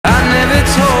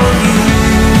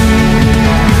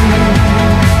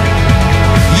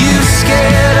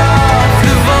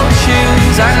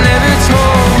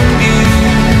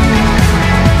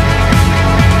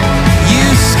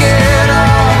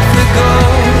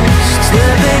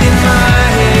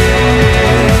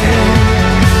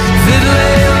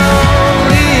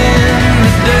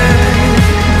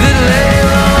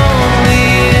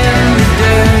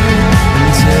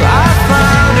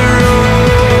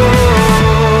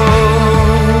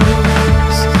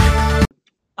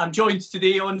I'm joined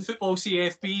today on Football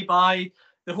CFB by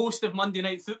the host of Monday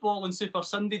Night Football on Super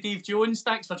Sunday, Dave Jones.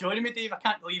 Thanks for joining me, Dave. I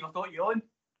can't believe I've got you on.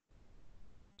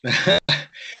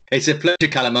 It's a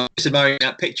pleasure, Callum. I'm just admiring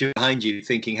that picture behind you,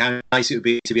 thinking how nice it would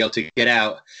be to be able to get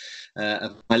out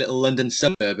of my little London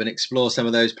suburb and explore some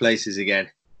of those places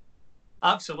again.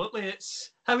 Absolutely.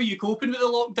 How are you coping with the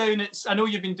lockdown? I know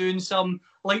you've been doing some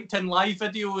LinkedIn Live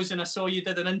videos, and I saw you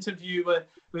did an interview with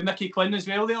Mickey Quinn as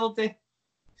well the other day.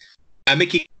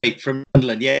 Mickey from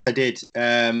Sunderland, yeah, I did.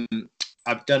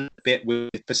 I've done a bit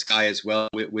for Sky as well.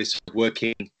 We're sort of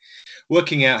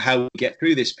working out how we get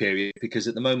through this period, because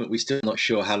at the moment we're still not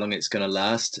sure how long it's going to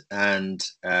last, and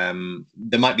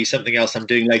there might be something else I'm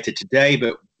doing later today,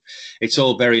 but it's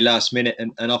all very last minute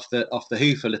and off the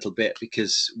hoof a little bit,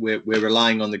 because we're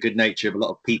relying on the good nature of a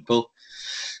lot of people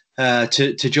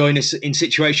to join us in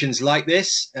situations like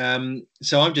this.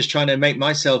 So I'm just trying to make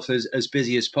myself as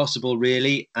busy as possible,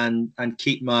 really, and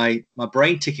keep my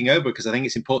brain ticking over, because I think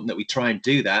it's important that we try and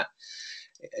do that.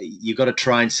 You've got to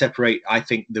try and separate, I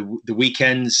think, the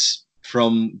weekends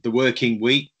from the working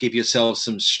week, give yourself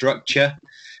some structure,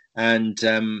 and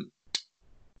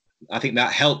I think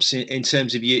that helps in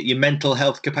terms of your mental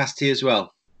health capacity as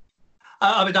well.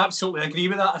 I would absolutely agree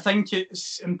with that. I think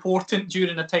it's important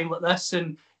during a time like this,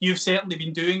 and you've certainly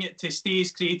been doing it, to stay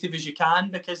as creative as you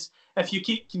can, because if you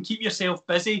can keep yourself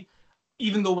busy,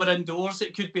 even though we're indoors,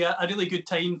 it could be a really good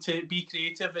time to be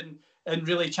creative and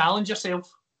really challenge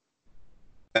yourself.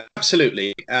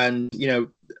 Absolutely. And,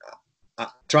 I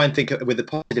try and think with a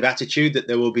positive attitude that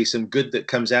there will be some good that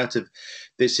comes out of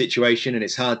this situation. And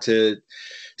it's hard to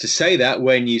say that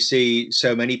when you see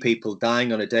so many people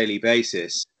dying on a daily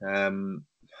basis.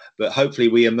 But hopefully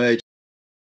we emerge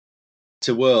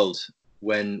to world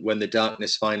when the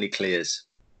darkness finally clears.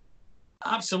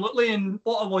 Absolutely. And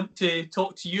what I want to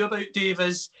talk to you about, Dave,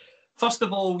 is, first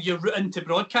of all, your route into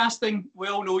broadcasting. We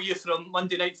all know you from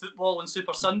Monday Night Football and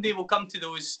Super Sunday. We'll come to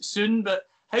those soon. But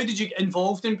how did you get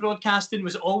involved in broadcasting?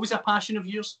 Was it always a passion of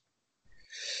yours?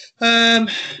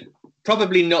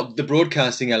 Probably not the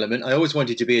broadcasting element. I always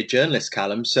wanted to be a journalist,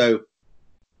 Callum. So,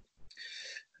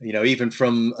 even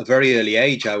from a very early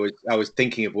age, I was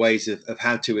thinking of ways of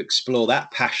how to explore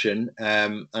that passion.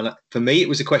 And for me, it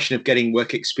was a question of getting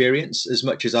work experience as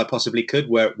much as I possibly could,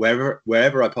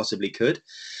 wherever I possibly could.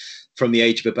 From the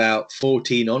age of about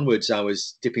 14 onwards, I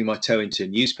was dipping my toe into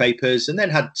newspapers, and then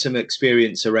had some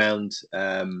experience around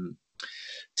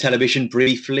television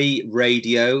briefly,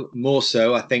 radio more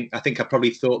so. I think I probably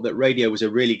thought that radio was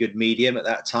a really good medium at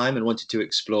that time and wanted to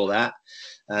explore that.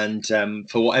 And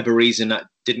for whatever reason, that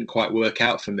didn't quite work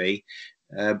out for me.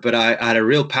 But I had a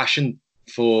real passion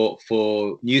for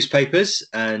newspapers,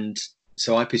 and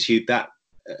so I pursued that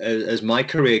as my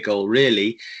career goal,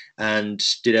 really, and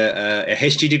did a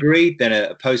history degree, then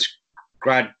a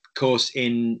post-grad course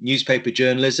in newspaper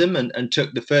journalism, and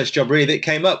took the first job really that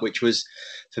came up, which was,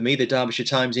 for me, the Derbyshire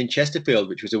Times in Chesterfield,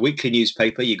 which was a weekly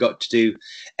newspaper. You got to do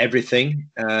everything.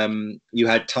 You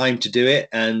had time to do it,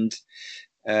 and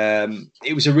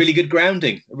it was a really good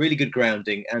grounding.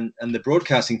 And the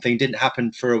broadcasting thing didn't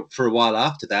happen for a while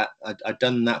after that. I'd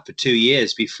done that for 2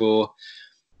 years before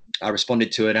I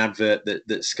responded to an advert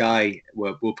that Sky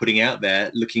were putting out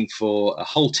there, looking for a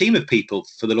whole team of people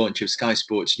for the launch of Sky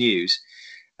Sports News.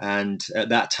 And at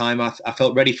that time, I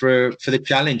felt ready for the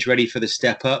challenge, ready for the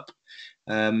step up,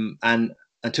 and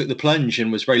I took the plunge,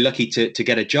 and was very lucky to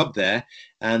get a job there.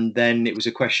 And then it was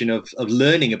a question of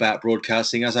learning about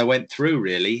broadcasting as I went through,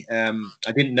 really.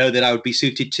 I didn't know that I would be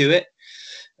suited to it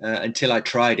until I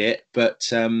tried it, but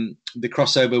the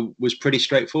crossover was pretty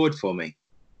straightforward for me.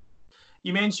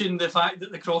 You mentioned the fact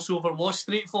that the crossover was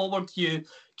straightforward. You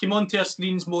came onto our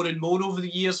screens more and more over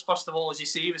the years. First of all, as you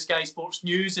say, with Sky Sports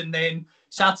News, and then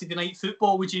Saturday Night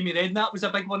Football with Jamie Redknapp was a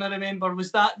big one, I remember.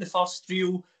 Was that the first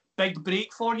real big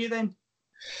break for you then?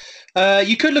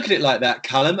 You could look at it like that,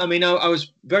 Callum. I mean, I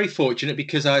was very fortunate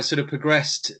because I sort of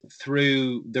progressed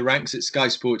through the ranks at Sky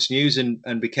Sports News and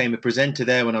became a presenter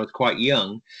there when I was quite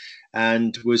young,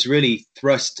 and was really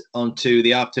thrust onto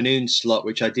the afternoon slot,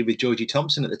 which I did with Georgie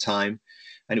Thompson at the time.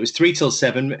 And it was 3 till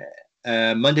 7,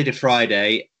 Monday to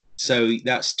Friday. So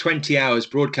that's 20 hours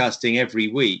broadcasting every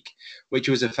week, which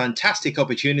was a fantastic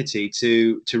opportunity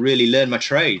to really learn my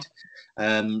trade,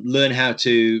 learn how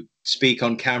to speak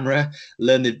on camera,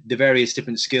 learn the various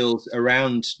different skills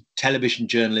around television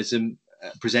journalism,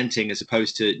 presenting as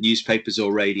opposed to newspapers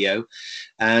or radio.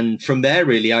 And from there,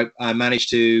 really, I managed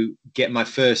to get my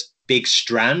first big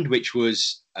strand, which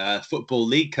was Football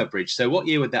League coverage. So what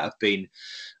year would that have been?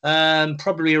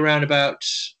 Probably around about,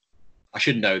 I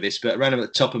should know this, but around about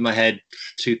the top of my head,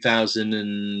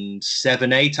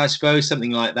 2007, 8, I suppose, something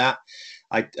like that.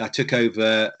 I took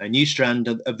over a new strand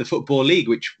of the Football League,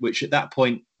 which at that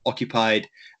point occupied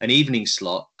an evening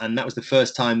slot, and that was the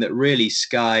first time that really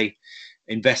Sky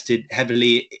invested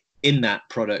heavily in that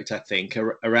product, I think,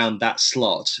 around that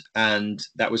slot. And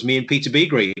that was me and Peter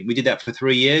Beagrie. We did that for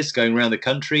 3 years, going around the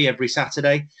country every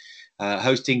Saturday,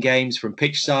 hosting games from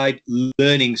pitch side,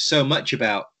 learning so much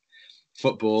about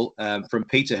football from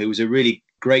Peter, who was a really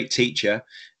great teacher.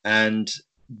 And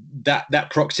that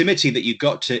proximity that you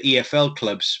got to EFL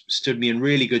clubs stood me in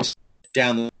really good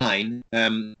down the line.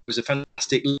 It was a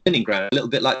fantastic learning ground, a little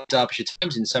bit like Derbyshire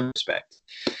Times in some respects.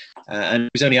 And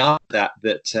it was only after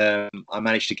that I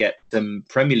managed to get some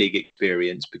Premier League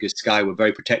experience, because Sky were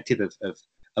very protective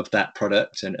of that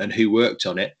product and who worked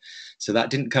on it. So that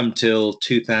didn't come till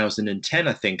 2010,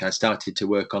 I think. I started to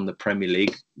work on the Premier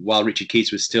League while Richard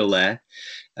Keys was still there,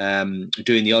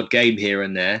 doing the odd game here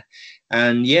and there.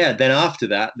 And yeah, then after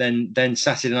that, then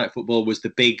Saturday Night Football was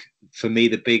the big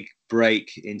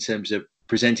break in terms of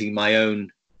presenting my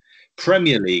own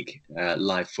Premier League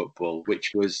live football,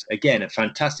 which was, again, a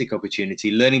fantastic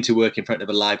opportunity, learning to work in front of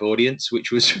a live audience,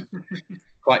 which was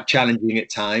quite challenging at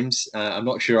times. I'm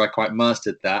not sure I quite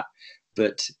mastered that,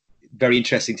 but very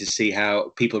interesting to see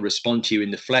how people respond to you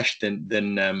in the flesh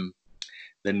than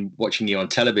watching you on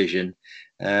television.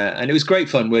 And it was great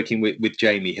fun working with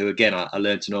Jamie, who, again, I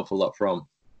learned an awful lot from.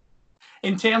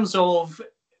 In terms of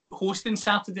hosting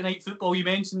Saturday Night Football, you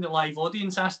mentioned the live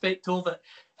audience aspect of it.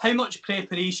 How much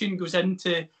preparation goes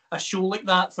into a show like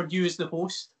that for you as the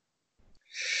host?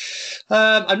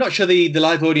 I'm not sure the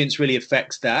live audience really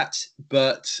affects that,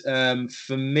 but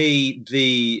for me,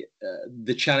 the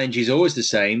challenge is always the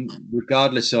same,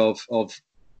 regardless of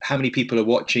how many people are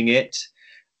watching it,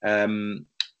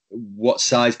 what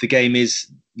size the game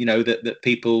is, that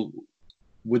people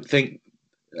would think,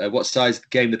 what size the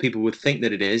game that people would think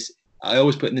that it is. I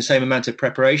always put in the same amount of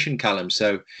preparation, Callum.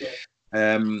 So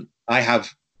I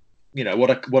have,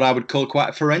 what I would call quite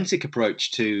a forensic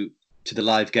approach to the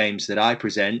live games that I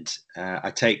present.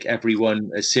 I take everyone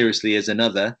as seriously as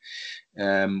another.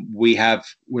 We're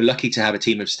lucky to have a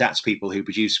team of stats people who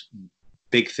produce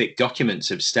big, thick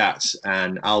documents of stats,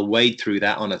 and I'll wade through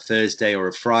that on a Thursday or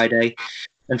a Friday.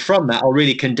 And from that, I'll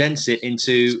really condense it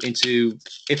into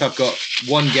if I've got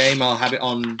one game, I'll have it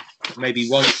on maybe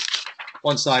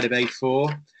one side of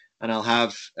A4, and I'll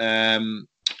have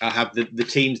the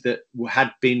teams that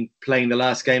had been playing the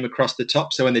last game across the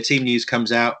top. So when the team news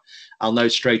comes out, I'll know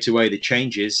straight away the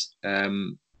changes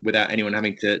without anyone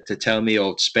having to tell me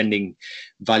or spending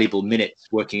valuable minutes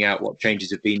working out what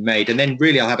changes have been made. And then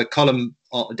really I'll have a column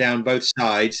down both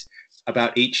sides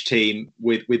about each team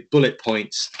with bullet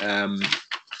points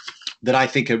that I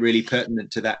think are really pertinent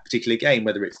to that particular game,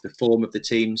 whether it's the form of the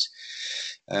teams,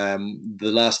 the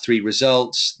last 3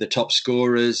 results, the top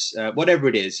scorers, whatever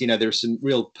it is. There are some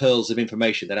real pearls of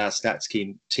information that our stats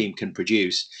team can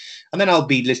produce. And then I'll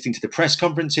be listening to the press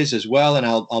conferences as well, and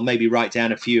I'll maybe write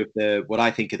down a few of what I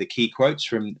think are the key quotes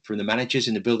from the managers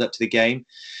in the build up to the game.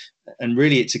 And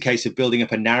really, it's a case of building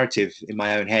up a narrative in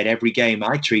my own head. Every game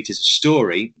I treat as a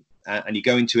story, and you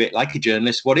go into it like a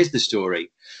journalist. What is the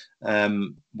story?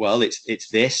 Well, it's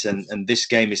this, and this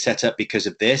game is set up because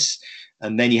of this.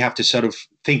 And then you have to sort of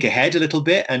think ahead a little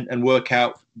bit and work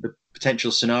out the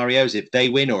potential scenarios. If they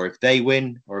win, or if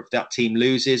that team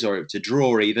loses, or if it's a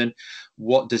draw even,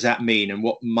 what does that mean? And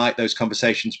what might those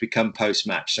conversations become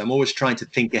post-match? So I'm always trying to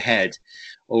think ahead,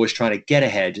 always trying to get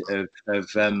ahead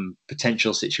of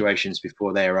potential situations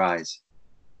before they arise.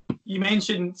 You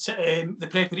mentioned the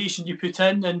preparation you put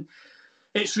in, and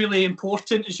it's really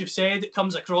important, as you've said. It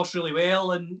comes across really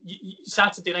well. And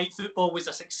Saturday Night Football was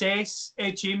a success.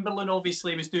 Ed Chamberlain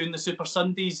obviously was doing the Super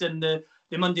Sundays and the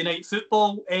Monday Night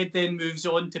Football. Ed then moves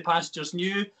on to Pastures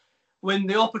New. When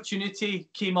the opportunity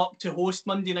came up to host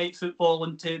Monday Night Football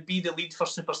and to be the lead for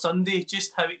Super Sunday,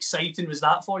 just how exciting was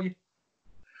that for you?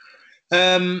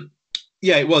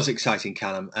 Yeah, it was exciting,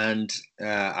 Callum. And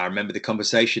I remember the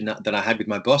conversation that I had with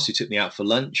my boss, who took me out for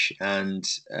lunch, and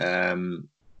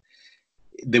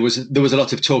there was a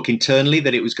lot of talk internally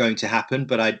that it was going to happen,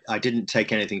 but I didn't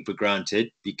take anything for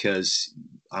granted, because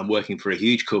I'm working for a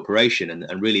huge corporation,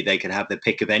 and really they can have the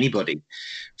pick of anybody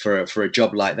for a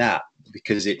job like that,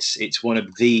 because it's one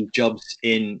of the jobs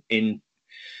in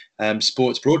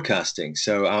sports broadcasting.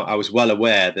 So I was well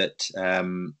aware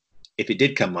that if it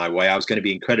did come my way, I was going to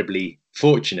be incredibly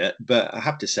fortunate. But I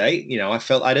have to say, I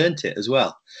felt I'd earned it as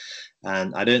well.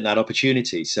 And I'd earned that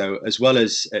opportunity. So as well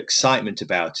as excitement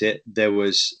about it, there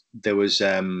was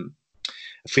a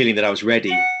feeling that I was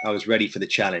ready. I was ready for the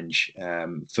challenge.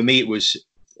 For me, it was,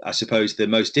 I suppose, the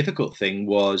most difficult thing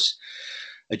was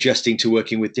adjusting to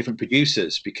working with different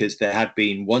producers, because there had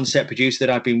been one set producer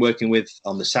that I'd been working with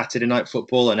on the Saturday Night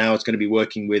Football, and now I was going to be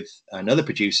working with another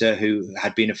producer who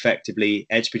had been effectively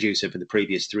Ed's producer for the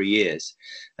previous 3 years,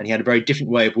 and he had a very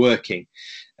different way of working.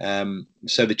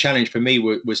 So the challenge for me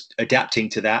was adapting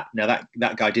to that. Now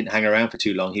that guy didn't hang around for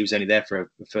too long. He was only there for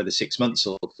a further 6 months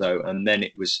or so, and then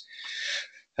it was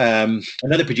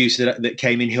another producer that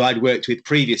came in who I'd worked with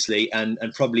previously and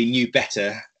probably knew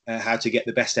better how to get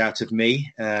the best out of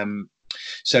me.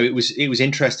 So it was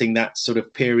interesting, that sort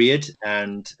of period,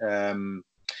 and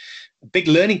big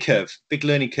learning curve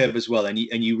as well. And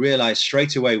you realize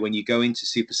straight away when you go into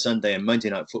Super Sunday and Monday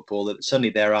Night Football that suddenly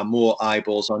there are more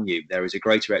eyeballs on you. There is a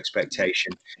greater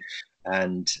expectation,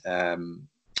 and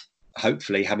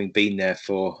hopefully, having been there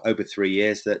for over 3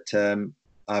 years, that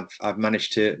I've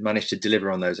managed to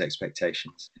deliver on those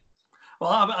expectations.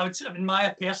 Well, I would, in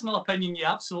my personal opinion, you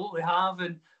absolutely have.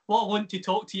 And what I want to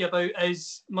talk to you about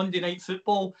is Monday Night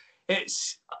Football.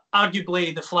 It's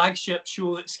arguably the flagship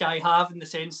show that Sky have, in the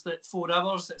sense that 4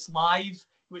 hours, it's live,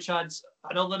 which adds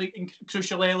another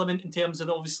crucial element in terms of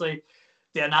obviously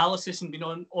the analysis and being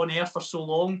on air for so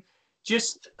long.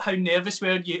 Just how nervous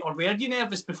were you, or were you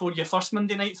nervous before your first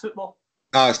Monday Night Football?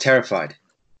 I was terrified.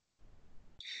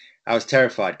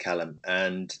 Callum.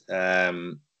 And I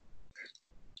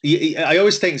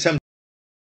always think sometimes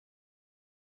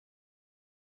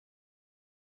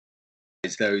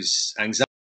those anxieties,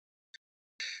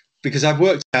 because I've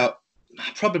worked out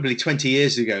probably 20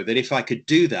 years ago that if I could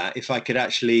do that, if I could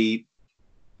actually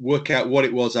work out what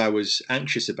it was I was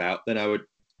anxious about, then I would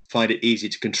find it easy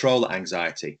to control that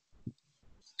anxiety.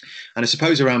 And I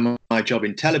suppose around my job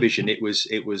in television, it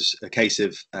was a case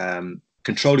of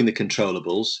controlling the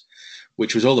controllables,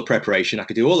 which was all the preparation. I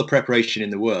could do all the preparation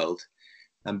in the world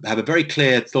and have a very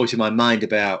clear thought in my mind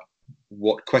about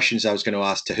what questions I was going to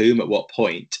ask to whom at what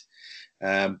point.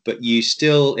 But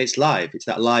it's live. It's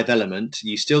that live element.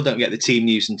 You still don't get the team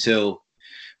news until,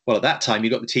 well, at that time, you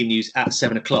got the team news at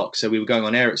 7 o'clock. So we were going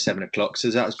on air at 7 o'clock. So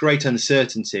that was great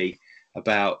uncertainty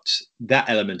about that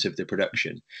element of the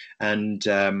production. And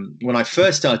when I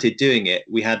first started doing it,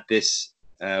 we had this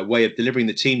way of delivering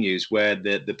the team news where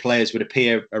the players would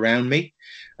appear around me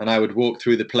and I would walk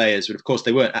through the players. But of course,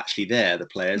 they weren't actually there, the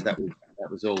players. That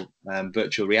was all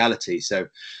virtual reality. So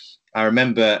I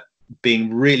remember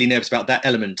being really nervous about that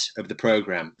element of the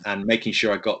program and making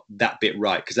sure I got that bit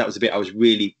right, because that was the bit I was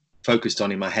really focused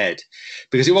on in my head,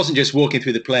 because it wasn't just walking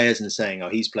through the players and saying, oh,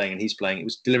 he's playing and he's playing. It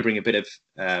was delivering a bit of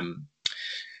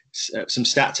some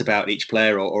stats about each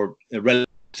player or a relevant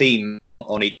theme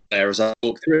on each player as I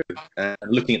walk through, and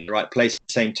looking at the right place at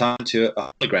the same time to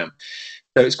a hologram.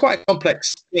 So it's quite a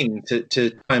complex thing to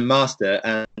try and master,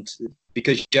 and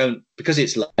because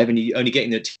it's live and you're only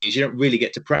getting the teams, you don't really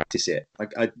get to practice it.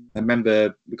 I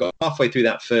remember we got halfway through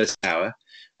that first hour,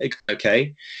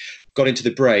 okay, got into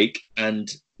the break, and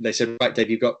they said, right, Dave,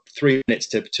 you've got 3 minutes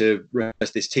to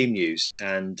rehearse this team news.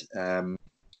 And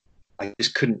I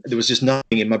just couldn't, there was just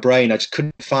nothing in my brain. I just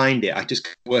couldn't find it. I just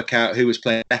couldn't work out who was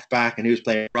playing left back and who was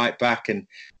playing right back, and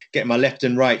getting my left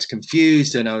and rights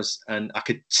confused. And I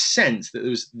could sense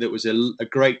that there was a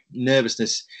great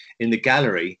nervousness in the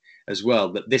gallery as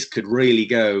well, that this could really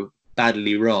go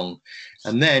badly wrong.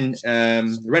 And then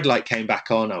the red light came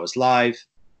back on. I was live,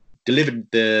 delivered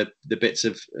the bits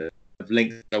of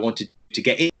link that I wanted to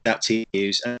get into that team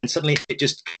news, and suddenly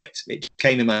it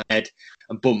came in my head,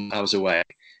 and boom, I was away,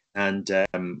 and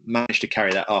managed to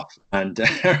carry that off. And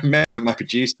I remember my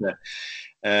producer,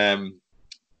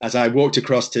 as I walked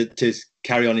across to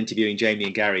carry on interviewing Jamie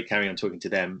and Gary, carry on talking to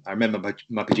them, I remember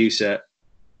my producer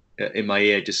in my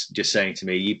ear just saying to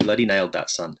me, "You bloody nailed that,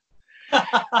 son."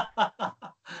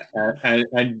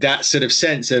 And that sort of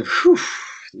sense of whew,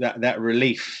 that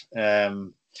relief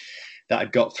that I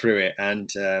got through it,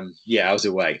 and I was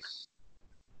away.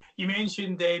 You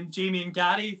mentioned Jamie and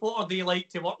Gary. What are they like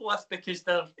to work with? Because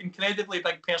they're incredibly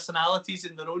big personalities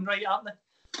in their own right, aren't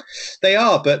they? They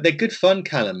are, but they're good fun,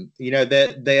 Callum. You know,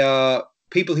 they are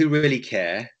people who really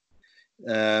care.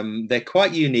 They're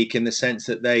quite unique in the sense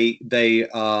that they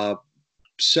are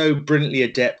so brilliantly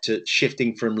adept at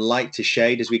shifting from light to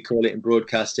shade, as we call it in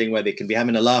broadcasting, where they can be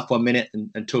having a laugh 1 minute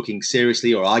and talking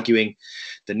seriously or arguing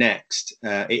the next.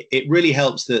 It really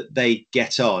helps that they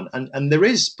get on, and there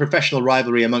is professional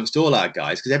rivalry amongst all our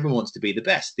guys, because everyone wants to be the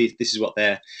best. This is what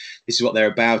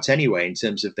they're about anyway, in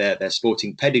terms of their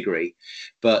sporting pedigree.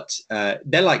 But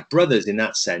they're like brothers in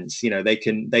that sense. You know, they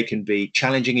can be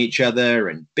challenging each other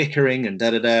and bickering and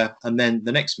and then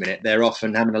the next minute they're off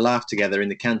and having a laugh together in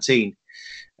the canteen.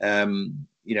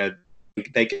 You know,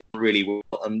 they get really well,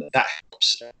 and that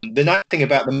helps. The nice thing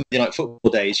about the Monday Night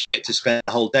Football days, you get to spend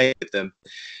the whole day with them.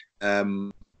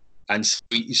 And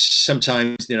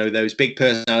sometimes, those big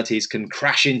personalities can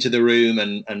crash into the room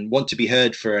and want to be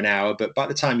heard for an hour. But by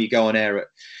the time you go on air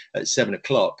at 7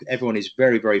 o'clock, everyone is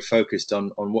very, very focused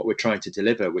on what we're trying to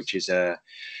deliver, which is a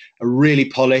really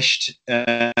polished,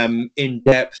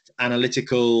 in-depth,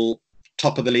 analytical,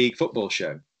 top-of-the-league football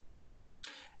show.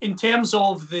 In terms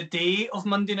of the day of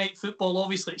Monday Night Football,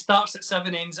 obviously it starts at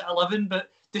 7, ends at 11, but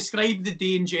describe the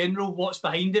day in general, what's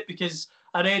behind it, because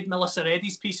I read Melissa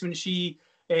Reddy's piece when she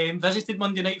visited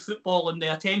Monday Night Football, and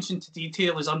the attention to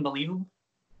detail is unbelievable.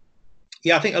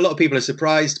 Yeah, I think a lot of people are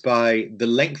surprised by the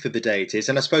length of the day it is,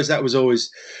 and I suppose that was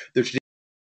always the tradition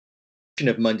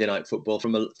of Monday Night Football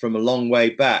from a long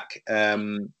way back.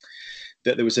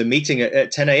 That there was a meeting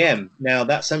at 10 a.m. Now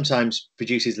that sometimes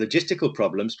produces logistical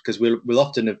problems, because we'll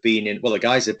often have been the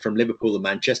guys are from Liverpool and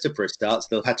Manchester for a start, so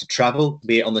they'll have had to travel,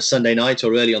 be it on the Sunday night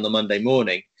or early on the Monday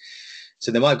morning.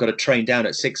 So they might have got a train down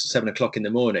at 6 or 7 o'clock in the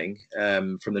morning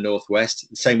from the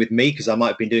northwest. Same with me, because I might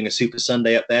have been doing a Super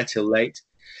Sunday up there till late.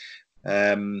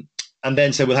 And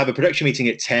then so we'll have a production meeting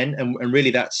at 10, and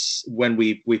really that's when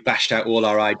we've bashed out all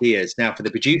our ideas. Now for the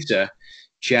producer,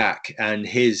 Jack, and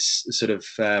his sort of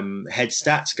head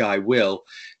stats guy, Will,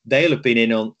 they'll have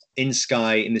been in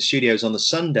Sky in the studios on the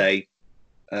Sunday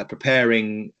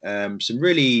preparing some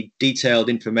really detailed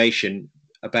information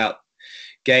about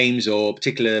games or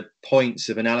particular points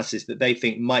of analysis that they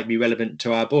think might be relevant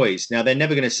to our boys. Now, they're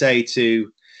never going to say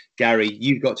to Gary,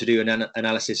 you've got to do an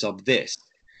analysis of this,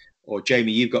 or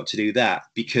Jamie, you've got to do that,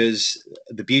 because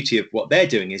the beauty of what they're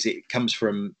doing is it comes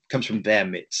from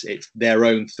them. It's their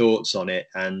own thoughts on it,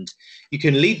 and you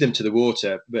can lead them to the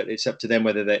water, but it's up to them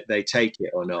whether they take it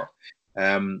or not.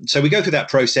 So we go through that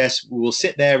process. We'll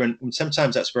sit there, and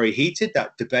sometimes that's very heated,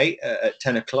 that debate at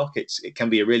 10 o'clock. It can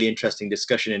be a really interesting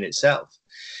discussion in itself.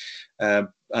 And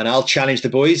I'll challenge the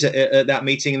boys at that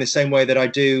meeting in the same way that I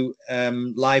do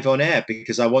live on air,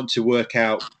 because I want to work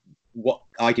out what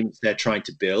arguments they're trying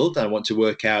to build. I want to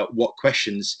work out what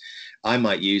questions I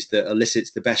might use that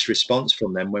elicits the best response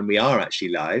from them when we are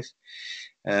actually live.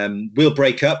 We'll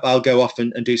break up. I'll go off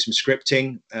and do some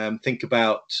scripting, think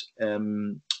about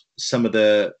some of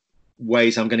the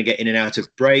ways I'm going to get in and out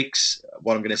of breaks,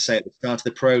 what I'm going to say at the start of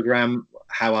the program,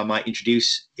 how I might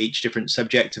introduce each different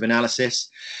subject of analysis.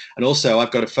 And also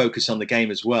I've got to focus on the game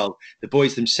as well. The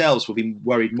boys themselves will be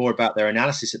worried more about their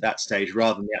analysis at that stage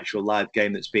rather than the actual live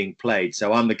game that's being played.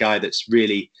 So I'm the guy that's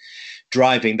really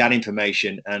driving that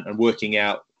information and working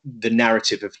out the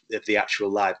narrative of the actual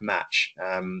live match.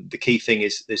 The key thing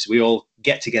is we all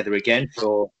get together again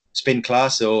for spin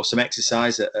class or some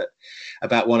exercise at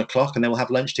about 1 o'clock, and then we'll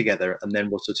have lunch together, and then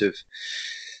we'll sort of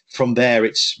from there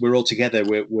we're all together.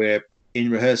 We're in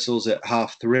rehearsals at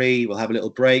 3:30. We'll have a little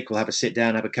break. We'll have a sit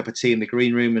down, have a cup of tea in the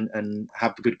green room, and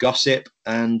have a good gossip,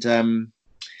 and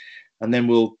then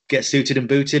we'll get suited and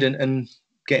booted and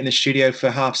get in the studio for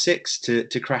 6:30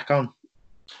 to crack on.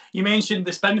 You mentioned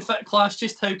the spin fit class.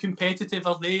 Just how competitive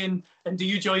are they, and do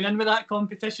you join in with that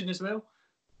competition as well?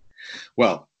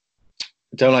 Well,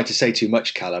 I don't like to say too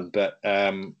much, Callum, but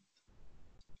I'm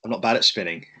not bad at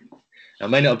spinning. I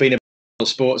may not have been a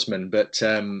sportsman, but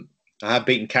I have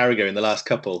beaten Carragher in the last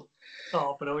couple.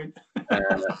 Oh, brilliant!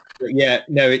 Yeah,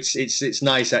 no, it's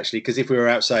nice actually, because if we were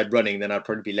outside running, then I'd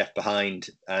probably be left behind.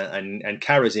 And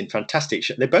Carragher's in fantastic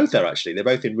shape. They both are actually. They're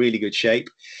both in really good shape.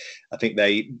 I think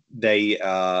they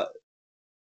are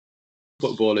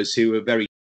footballers who are very.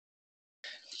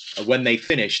 When they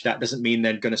finish, that doesn't mean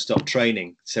they're going to stop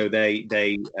training. So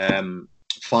they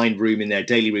find room in their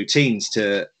daily routines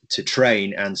to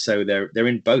train, and so they're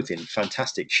in both in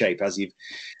fantastic shape, as you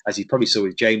probably saw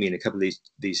with Jamie in a couple of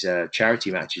these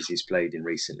charity matches he's played in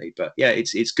recently. But yeah,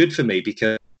 it's good for me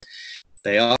because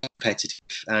they are competitive,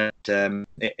 and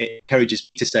it encourages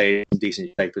me to stay in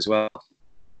decent shape as well.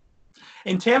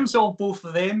 In terms of both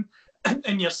of them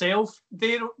and yourself,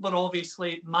 they were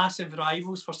obviously massive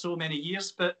rivals for so many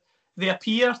years, but they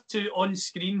appear to, on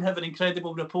screen, have an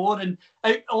incredible rapport, and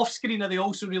off screen, are they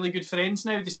also really good friends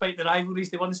now, despite the rivalries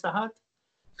they once had?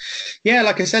 Yeah,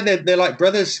 like I said, they're like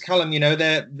brothers, Callum.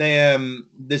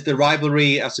 There's the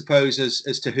rivalry, I suppose,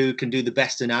 as to who can do the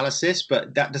best analysis,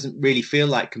 but that doesn't really feel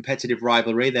like competitive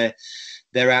rivalry.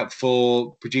 They're out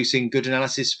for producing good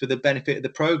analysis for the benefit of the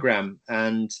program,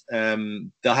 and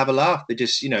they'll have a laugh. They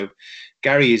just,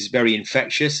 Gary is very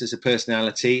infectious as a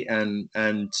personality, and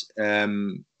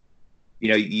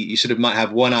you sort of might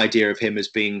have one idea of him as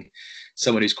being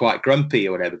someone who's quite grumpy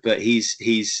or whatever, but he's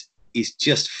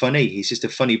just funny. He's just a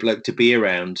funny bloke to be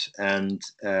around, and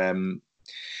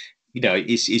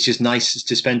it's just nice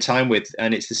to spend time with.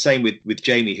 And it's the same with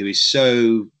Jamie, who is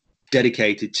so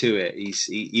dedicated to it.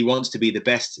 He wants to be the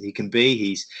best he can be.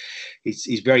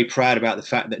 He's very proud about the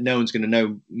fact that no one's going to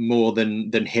know more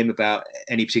than him about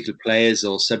any particular players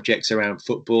or subjects around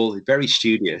football. He's very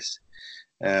studious.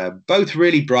 Both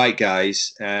really bright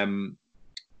guys,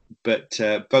 but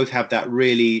both have that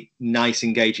really nice,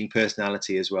 engaging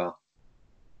personality as well.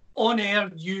 On air,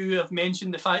 you have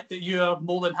mentioned the fact that you are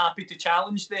more than happy to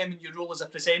challenge them in your role as a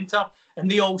presenter,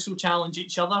 and they also challenge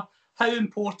each other. How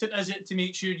important is it to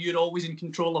make sure you're always in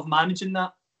control of managing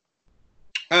that?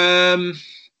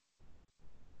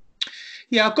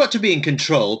 Yeah, I've got to be in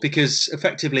control, because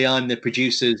effectively I'm the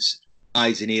producer's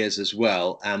eyes and ears as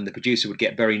well, and the producer would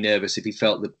get very nervous if he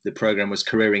felt that the program was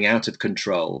careering out of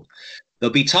control.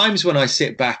 There'll be times when I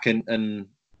sit back and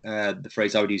the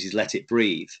phrase I would use is let it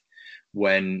breathe,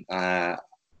 when I'm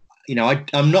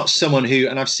not someone who,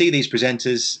 and I've seen these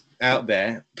presenters out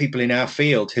there, people in our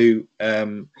field who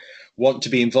want to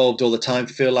be involved all the time,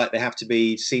 feel like they have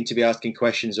to seem to be asking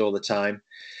questions all the time.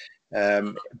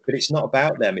 But it's not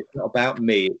about them. It's not about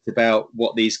me. It's about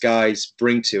what these guys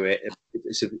bring to it.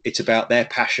 It's about their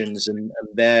passions and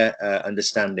their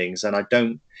understandings. And I've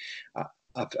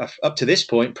up to this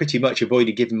point pretty much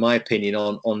avoided giving my opinion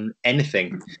on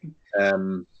anything,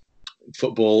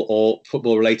 football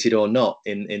related or not,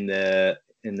 in the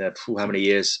how many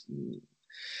years,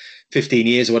 15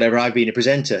 years or whatever I've been a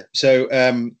presenter. So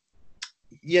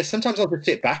yeah, sometimes I'll just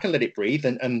sit back and let it breathe,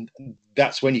 and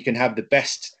that's when you can have the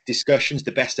best discussions,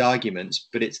 the best arguments.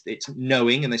 But it's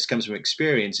knowing, and this comes from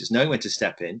experience, it's knowing when to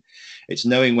step in. It's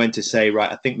knowing when to say,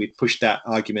 right, I think we've pushed that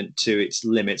argument to its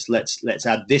limits. Let's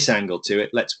add this angle to it.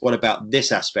 What about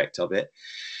this aspect of it?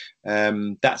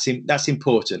 That's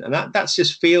important, and that's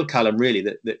just feel, Callum, really,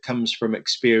 that comes from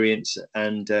experience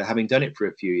and having done it for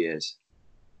a few years.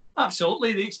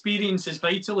 Absolutely, the experience is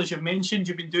vital. As you've mentioned,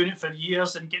 you've been doing it for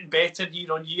years and getting better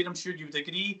year on year. I'm sure you would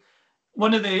agree.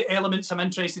 One of the elements I'm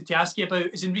interested to ask you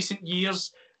about is, in recent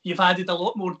years, you've added a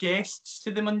lot more guests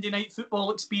to the Monday Night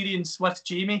Football experience with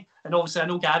Jamie, and obviously I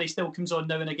know Gary still comes on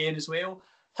now and again as well.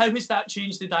 How has that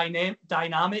changed the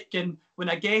dynamic? And when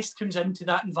a guest comes into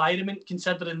that environment,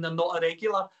 considering they're not a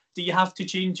regular, do you have to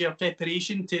change your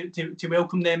preparation to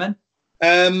welcome them in?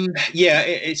 Yeah,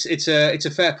 it's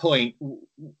a fair point.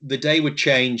 The day would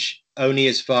change only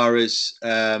as far as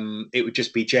it would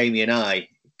just be Jamie and I,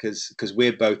 because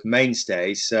we're both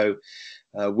mainstays. So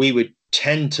we would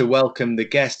tend to welcome the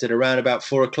guest at around about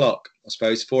 4 o'clock, I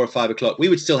suppose, 4 or 5 o'clock. We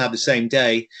would still have the same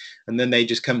day, and then they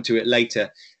just come to it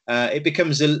later. It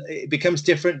becomes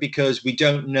different because we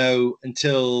don't know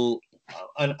until.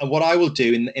 And what I will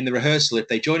do in the rehearsal, if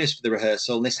they join us for the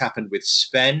rehearsal, and this happened with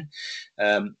Sven,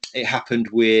 it happened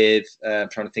with, I'm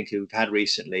trying to think who we've had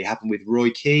recently, it happened with Roy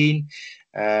Keane.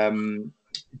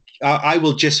 I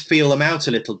will just feel them out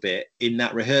a little bit in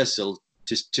that rehearsal,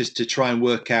 just to try and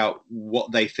work out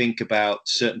what they think about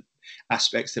certain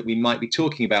aspects that we might be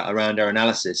talking about around our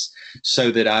analysis,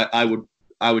 so that I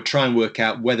would try and work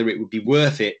out whether it would be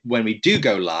worth it when we do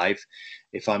go live,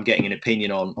 if I'm getting an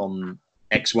opinion on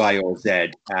X, Y, or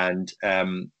Z. And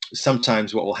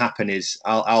sometimes what will happen is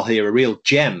I'll hear a real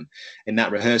gem in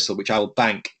that rehearsal, which I will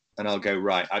bank, and I'll go,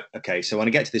 right, okay, so when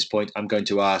I get to this point, I'm going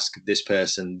to ask this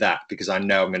person that, because I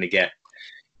know I'm going to get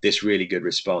this really good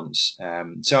response.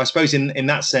 So I suppose in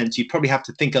that sense, you probably have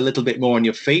to think a little bit more on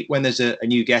your feet when there's a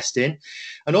new guest in.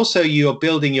 And also you're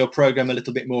building your program a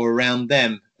little bit more around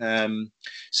them.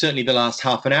 Certainly the last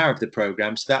half an hour of the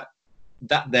program. So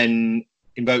that then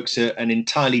invokes an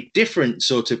entirely different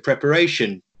sort of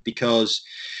preparation, because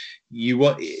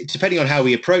depending on how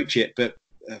we approach it, but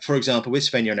for example, with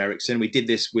Sven-Göran Eriksson, we did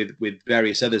this with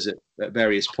various others at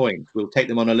various points. We'll take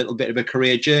them on a little bit of a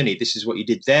career journey. This is what you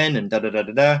did then, and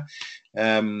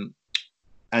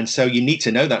and so you need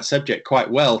to know that subject quite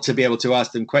well to be able to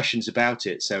ask them questions about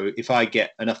it. So if I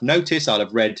get enough notice, I'll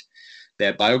have read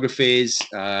their biographies.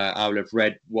 I will have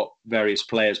read what various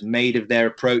players made of their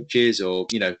approaches, or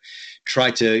try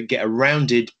to get a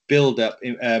rounded build-up,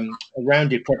 a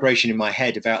rounded preparation in my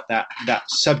head about that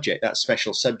subject, that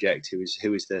special subject,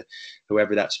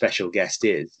 whoever that special guest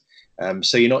is.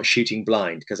 So you're not shooting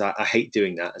blind, because I hate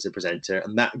doing that as a presenter.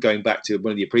 And that, going back to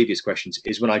one of your previous questions,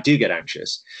 is when I do get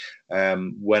anxious,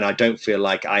 when I don't feel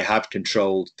like I have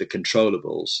controlled the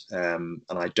controllables, and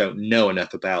I don't know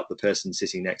enough about the person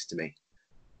sitting next to me.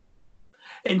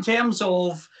 In terms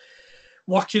of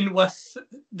working with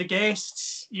the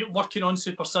guests, working on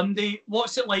Super Sunday,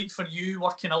 what's it like for you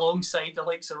working alongside the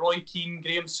likes of Roy Keane,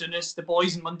 Graham Souness, the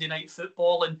boys in Monday Night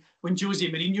Football, and when Jose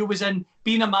Mourinho was in,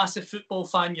 being a massive football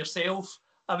fan yourself,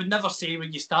 I would never say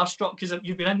when you starstruck, because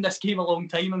you've been in this game a long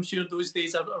time. I'm sure those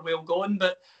days are well gone.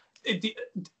 But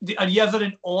are you ever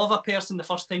in awe of a person the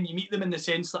first time you meet them, in the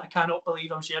sense that I cannot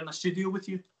believe I'm sharing a studio with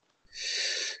you?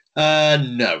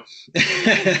 No.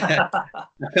 I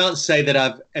can't say that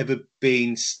I've ever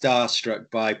been starstruck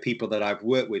by people that I've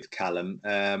worked with, Callum.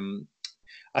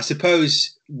 I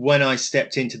suppose when I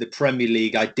stepped into the Premier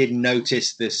League, I did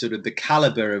notice the sort of the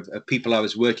caliber of people I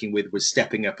was working with was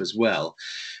stepping up as well.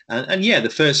 And yeah, the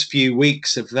first few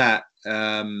weeks of that,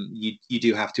 you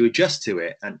do have to adjust to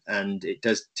it, and it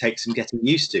does take some getting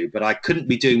used to. But I couldn't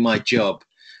be doing my job,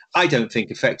 I don't think,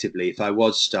 effectively if I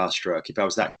was starstruck, if I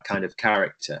was that kind of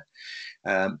character.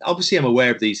 Obviously, I'm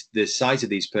aware of the size of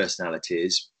these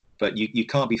personalities, but you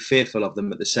can't be fearful of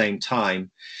them at the same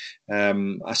time.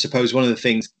 I suppose one of the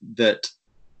things that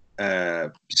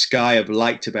Sky have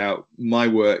liked about my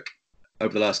work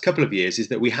over the last couple of years is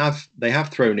that they have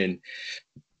thrown in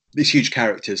these huge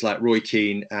characters like Roy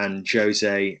Keane and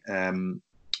Jose,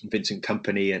 Vincent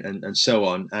Kompany, and so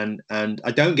on. And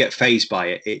I don't get fazed by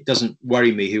it. It doesn't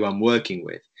worry me who I'm working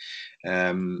with.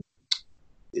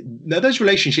 Now those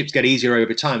relationships get easier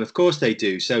over time. Of course they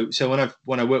do. So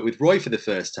when I worked with Roy for the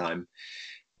first time,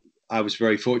 I was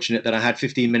very fortunate that I had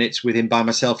 15 minutes with him by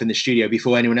myself in the studio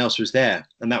before anyone else was there.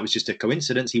 And that was just a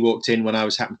coincidence. He walked in when I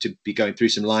happened to be going through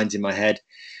some lines in my head.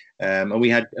 And we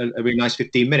had a really nice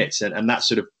 15 minutes. And that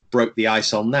sort of broke the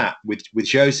ice on that. With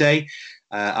Jose,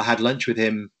 I had lunch with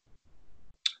him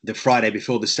the Friday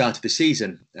before the start of the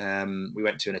season. We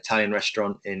went to an Italian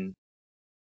restaurant in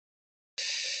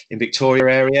Victoria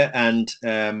area and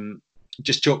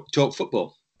just talk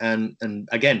football. And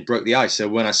again, broke the ice. So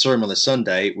when I saw him on the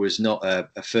Sunday, it was not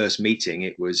a first meeting.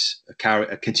 It was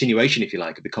a continuation, if you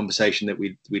like, of the conversation that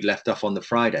we'd left off on the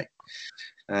Friday.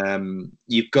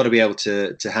 You've got to be able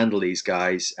to handle these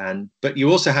guys, but you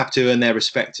also have to earn their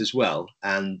respect as well.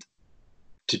 And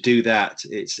to do that,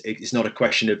 it's not a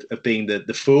question of being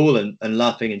the fool and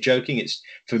laughing and joking.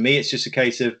 For me, it's just a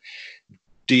case of,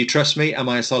 do you trust me? Am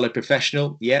I a solid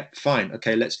professional? Yep, fine.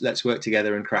 Okay, let's work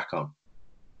together and crack on.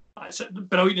 That's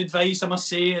brilliant advice, I must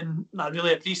say, and I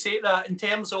really appreciate that. In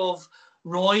terms of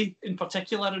Roy in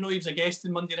particular, I know he was a guest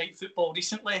in Monday Night Football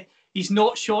recently. He's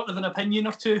not short of an opinion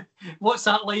or two. What's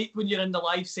that like when you're in the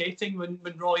live setting, when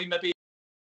Roy maybe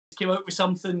came out with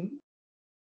something?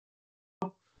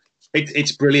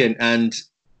 It's brilliant, and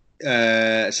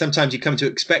sometimes you come to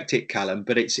expect it, Callum,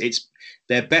 but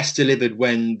they're best delivered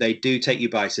when they do take you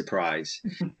by surprise.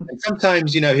 And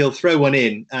sometimes, he'll throw one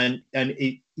in, and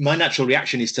my natural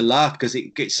reaction is to laugh because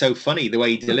it gets so funny the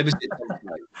way he delivers it.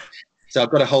 So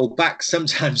I've got to hold back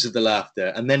sometimes of the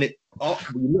laughter, and then you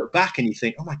look back and you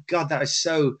think, oh my God, that is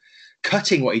so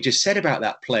cutting what he just said about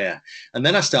that player. And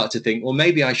then I start to think, well,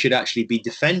 maybe I should actually be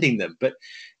defending them. But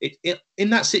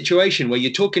in that situation where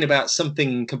you're talking about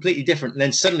something completely different, and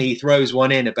then suddenly he throws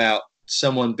one in about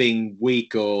someone being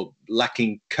weak or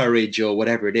lacking courage or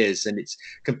whatever it is, and it's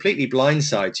completely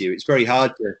blindsides you. It's very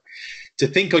hard to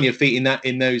think on your feet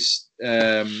in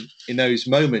those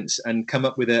moments and come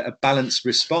up with a balanced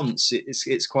response.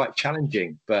 It's quite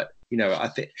challenging, but I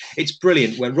think it's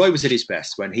brilliant when Roy was at his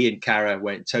best, when he and Cara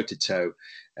went toe to toe.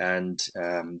 And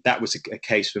that was a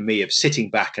case for me of sitting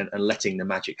back and letting the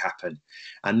magic happen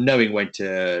and knowing when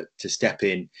to step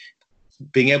in,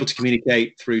 being able to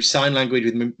communicate through sign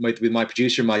language with my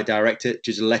producer and my director,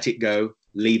 just let it go,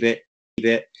 leave it,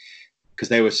 because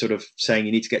they were sort of saying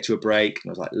you need to get to a break. And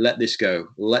I was like, let this go,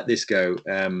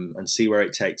 and see where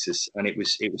it takes us. And it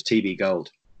was TV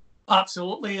gold.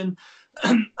 Absolutely. And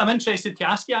I'm interested to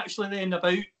ask you actually then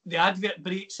about the advert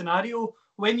break scenario.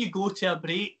 When you go to a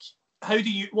break,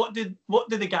 what do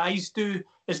the guys do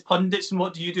as pundits, and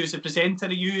what do you do as a presenter?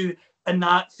 Are you in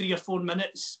that 3 or 4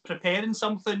 minutes preparing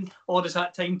something, or is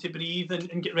that time to breathe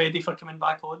and get ready for coming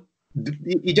back on?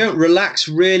 You don't relax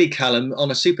really, Callum,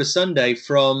 on a Super Sunday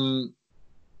from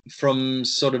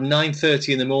sort of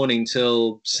 9:30 in the morning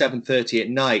till 7:30 at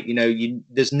night.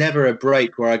 There's never a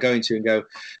break where I go into and go,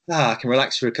 I can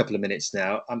relax for a couple of minutes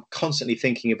now. I'm constantly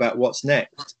thinking about what's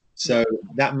next. So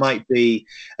that might be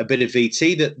a bit of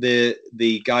VT that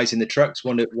the guys in the trucks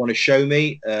want to show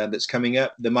me that's coming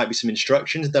up. There might be some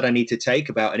instructions that I need to take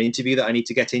about an interview that I need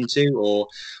to get into, or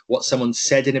what someone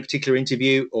said in a particular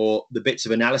interview, or the bits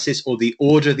of analysis, or the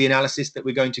order of the analysis that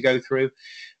we're going to go through.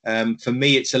 For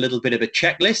me, it's a little bit of a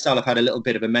checklist. I'll have had a little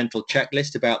bit of a mental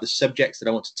checklist about the subjects that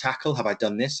I want to tackle. Have I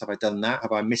done this? Have I done that?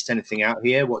 Have I missed anything out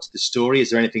here? What's the story?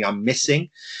 Is there anything I'm missing?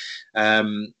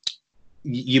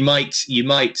 You might,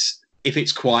 if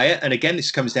it's quiet, and again,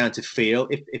 this comes down to feel.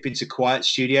 If it's a quiet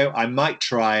studio, I might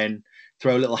try and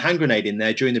throw a little hand grenade in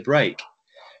there during the break.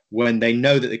 when they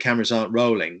know that the cameras aren't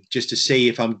rolling, just to see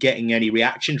if I'm getting any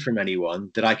reaction from anyone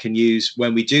that I can use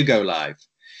when we do go live.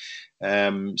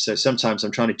 So sometimes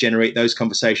I'm trying to generate those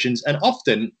conversations, and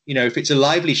often, if it's a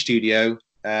lively studio,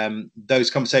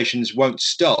 those conversations won't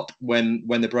stop when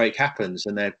the break happens,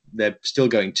 and they're still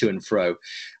going to and fro.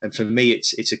 And for me,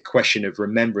 it's a question of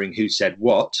remembering who said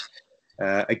what,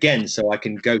 again, so I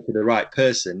can go to the right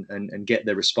person and get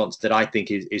the response that I think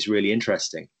is really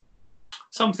interesting.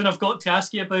 Something I've got to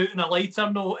ask you about in a lighter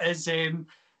note is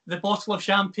the bottle of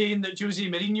champagne that Jose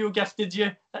Mourinho gifted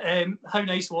you. How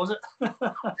nice was it?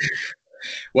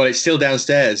 Well, it's still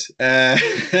downstairs, which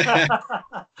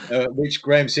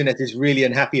Graham Souness is really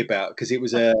unhappy about, because it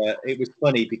was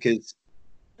funny because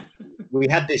we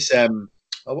had this.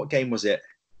 What game was it?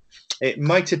 It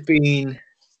might have been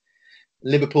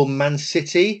Liverpool Man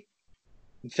City.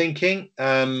 I'm thinking.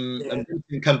 And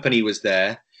Vincent Kompany was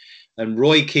there, and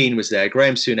Roy Keane was there,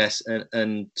 Graham Souness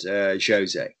and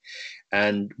Jose.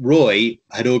 And Roy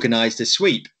had organised a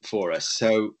sweep for us.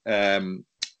 So Roy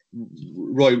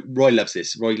loves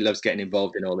this. Roy loves getting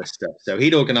involved in all this stuff. So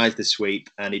he'd organised the sweep,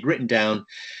 and he'd written down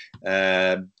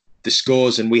the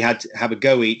scores, and we had to have a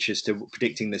go each as to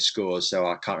predicting the scores. So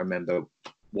I can't remember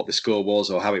what the score was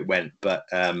or how it went, but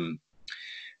I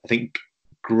think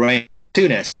Graham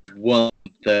Souness won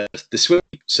the sweep.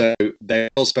 So they're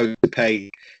all supposed to pay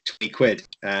 20 quid.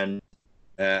 And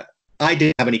I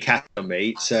didn't have any cash on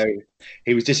me, so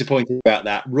he was disappointed about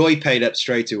that. Roy paid up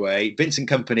straight away. Vincent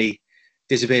Kompany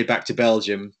disappeared back to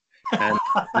Belgium, and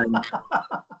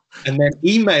then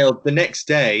emailed the next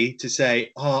day to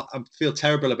say, I feel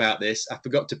terrible about this. I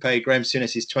forgot to pay Graham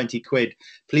Souness 20 quid.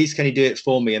 Please, can you do it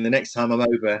for me? And the next time I'm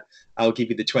over, I'll give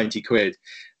you the 20 quid.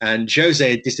 And Jose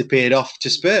had disappeared off to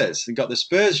Spurs and got the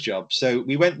Spurs job. So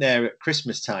we went there at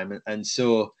Christmas time and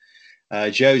saw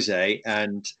Jose,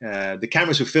 and the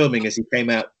cameras were filming as he came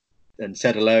out and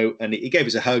said hello, and he gave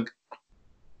us a hug.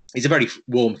 He's a very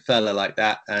warm fella like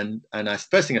that, and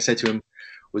first thing I said to him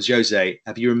was, Jose,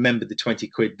 have you remembered the 20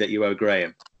 quid that you owe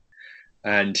Graham?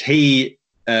 And he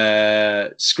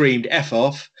screamed F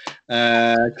off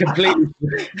completely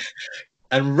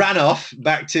and ran off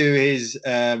back to his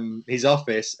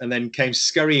office, and then came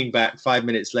scurrying back 5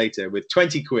 minutes later with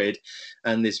 20 quid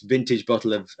and this vintage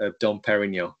bottle of Dom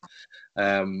Perignon,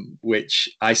 which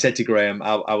I said to Graham,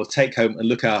 I will take home and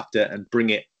look after and bring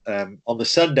it on the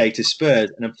Sunday to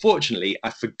Spurs. And unfortunately, I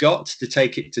forgot to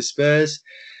take it to Spurs.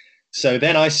 So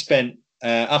then I spent,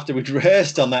 after we'd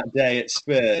rehearsed on that day at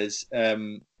Spurs,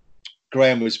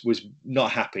 Graham was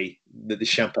not happy that the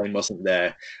champagne wasn't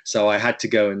there. So I had to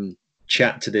go and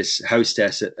chat to this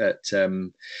hostess at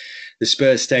the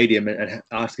Spurs stadium and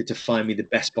ask her to find me the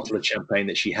best bottle of champagne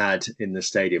that she had in the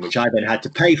stadium, which I then had to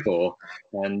pay for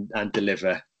and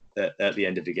deliver at the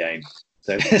end of the game.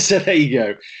 So there you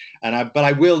go. But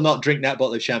I will not drink that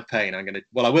bottle of champagne.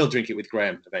 I will drink it with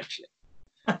Graham eventually.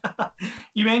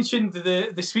 You mentioned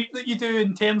the sweep that you do.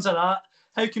 In terms of that,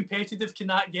 how competitive can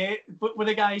that get with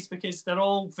the guys? Because they're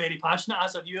all very passionate,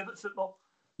 as are you, about football.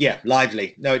 Yeah,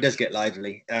 lively. No, it does get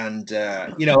lively, and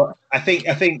I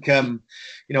think I'm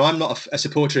not a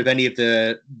supporter of any of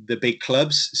the big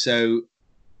clubs, so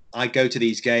I go to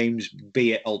these games,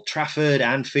 be it Old Trafford,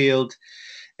 Anfield,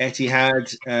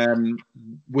 Etihad,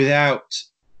 without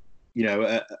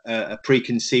a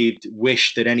preconceived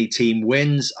wish that any team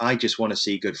wins. I just want to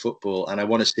see good football, and I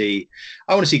want to see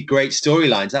great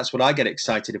storylines. That's what I get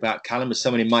excited about, Callum, as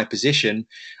someone in my position,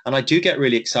 and I do get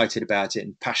really excited about it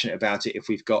and passionate about it if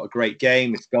we've got a great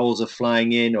game, if goals are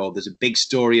flying in, or there's a big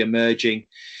story emerging.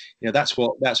 That's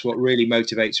what really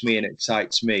motivates me and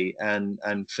excites me. And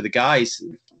for the guys,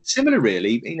 similar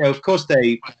really. Of course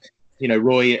they.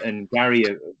 Roy and Gary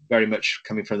are very much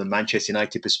coming from the Manchester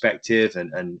United perspective,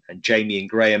 and Jamie and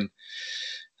Graham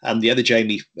and the other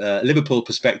Jamie, Liverpool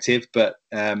perspective. But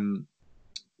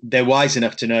they're wise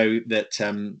enough to know that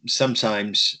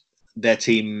sometimes their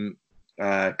team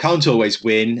can't always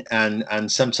win,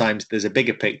 and sometimes there's a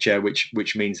bigger picture,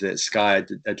 which means that Sky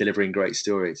are delivering great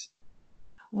stories.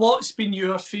 What's been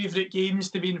your favourite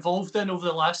games to be involved in over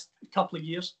the last couple of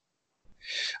years?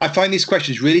 I find these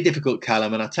questions really difficult,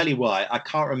 Callum, and I'll tell you why. I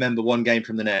can't remember one game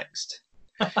from the next.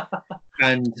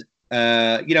 And,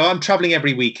 I'm travelling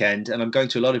every weekend, and I'm going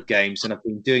to a lot of games, and I've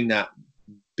been doing that,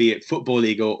 be it Football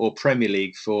League or Premier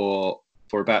League, for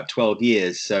about 12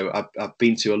 years. So I've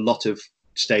been to a lot of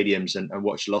stadiums and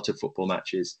watched a lot of football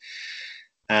matches.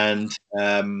 And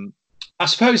I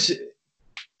suppose,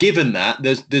 given that,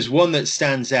 there's one that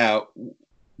stands out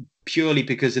purely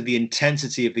because of the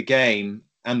intensity of the game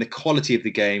and the quality of the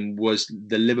game, was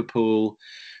the Liverpool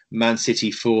Man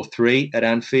City 4-3 at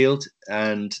Anfield.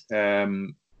 And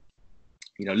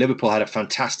Liverpool had a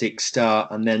fantastic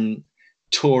start and then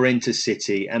tore into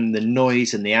City, and the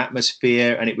noise and the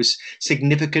atmosphere, and it was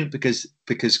significant because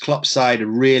Klopp's side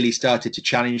really started to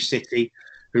challenge City,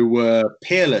 who were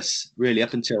peerless really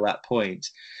up until that point.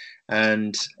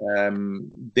 And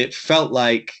it felt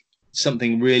like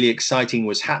something really exciting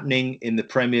was happening in the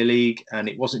Premier League. And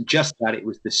it wasn't just that, it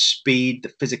was the speed, the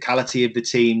physicality of the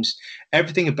teams.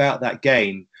 Everything about that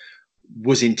game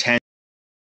was intense.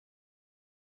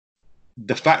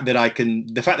 The fact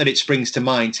that it springs to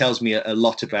mind tells me a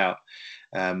lot about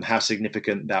how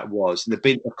significant that was. And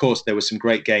of course, there were some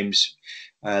great games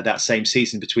that same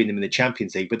season between them in the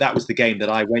Champions League, but that was the game that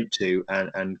I went to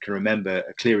and can remember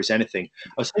clear as anything.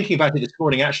 I was thinking about it this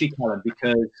morning, actually, Callum,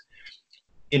 because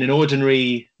in an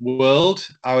ordinary world,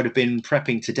 I would have been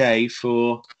prepping today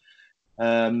for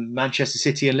Manchester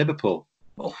City and Liverpool,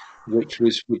 which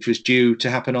was due to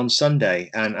happen on Sunday,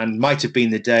 and might have been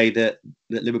the day that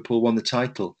Liverpool won the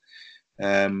title.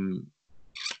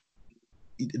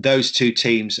 Those two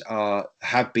teams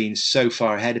have been so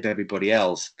far ahead of everybody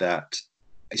else that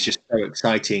it's just so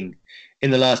exciting in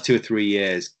the last 2 or 3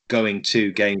 years going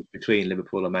to games between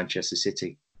Liverpool and Manchester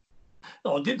City.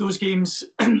 Oh, those games,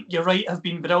 you're right, have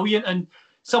been brilliant. And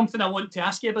something I want to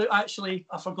ask you about, actually,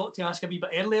 I forgot to ask a wee bit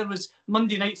earlier, was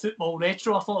Monday Night Football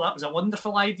Retro. I thought that was a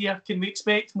wonderful idea. Can we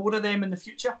expect more of them in the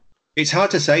future? It's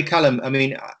hard to say, Callum. I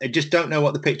mean, I just don't know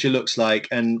what the picture looks like.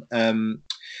 And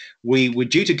we were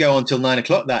due to go until 9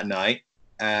 o'clock that night.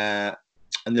 And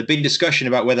there'd been discussion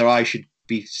about whether I should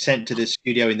be sent to the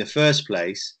studio in the first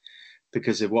place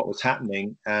because of what was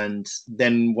happening. And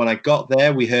then when I got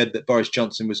there, we heard that Boris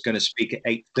Johnson was going to speak at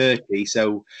 8:30.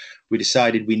 So we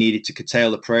decided we needed to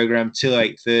curtail the programme till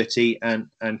 8:30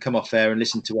 and come off air and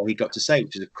listen to what he got to say,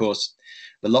 which is, of course,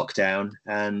 the lockdown.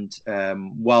 And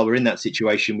while we're in that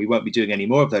situation, we won't be doing any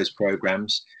more of those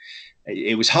programmes.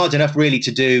 It was hard enough really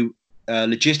to do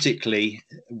logistically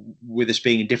with us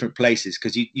being in different places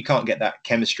because you can't get that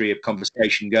chemistry of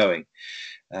conversation going.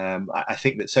 I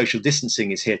think that social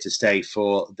distancing is here to stay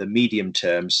for the medium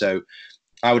term. So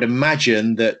I would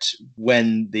imagine that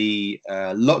when the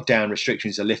lockdown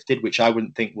restrictions are lifted, which I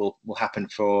wouldn't think will happen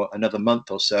for another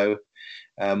month or so,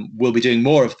 we'll be doing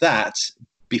more of that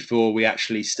before we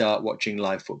actually start watching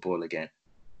live football again.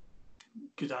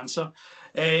 Good answer.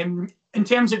 In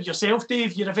terms of yourself,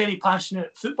 Dave, you're a very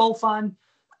passionate football fan.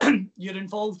 You're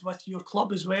involved with your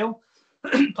club as well.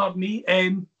 Pardon me.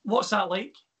 What's that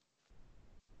like?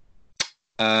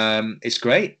 It's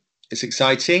great. It's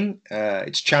exciting.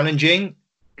 It's challenging,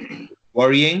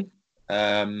 worrying,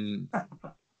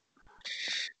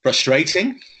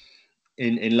 frustrating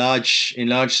in large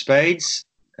spades.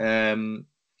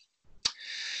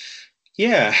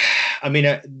 Yeah, I mean,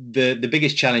 the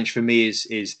biggest challenge for me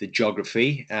is the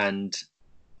geography, and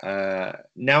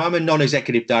now I'm a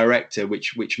non-executive director,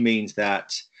 which means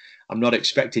that I'm not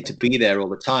expected to be there all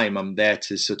the time. I'm there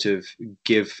to sort of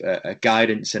give a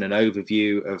guidance and an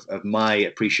overview of my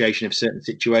appreciation of certain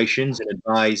situations and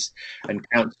advise and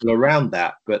counsel around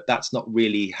that. But that's not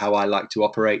really how I like to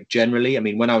operate generally. I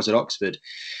mean, when I was at Oxford,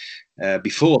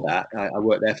 before that, I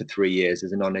worked there for 3 years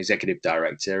as a non-executive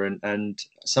director, and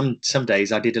some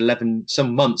days I did 11.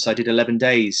 Some months I did 11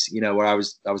 days. Where I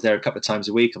was there a couple of times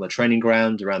a week on the training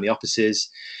ground, around the offices.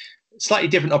 Slightly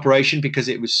different operation because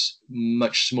it was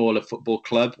much smaller football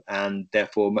club and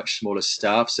therefore much smaller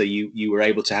staff. So you were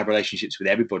able to have relationships with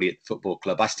everybody at the football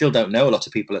club. I still don't know a lot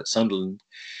of people at Sunderland.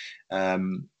 I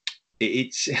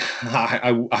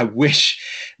wish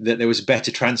that there was better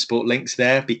transport links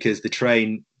there because the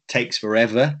train takes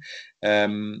forever.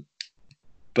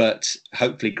 But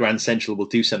hopefully Grand Central will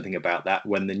do something about that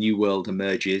when the new world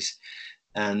emerges.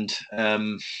 And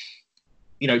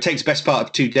it takes the best part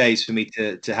of 2 days for me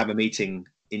to have a meeting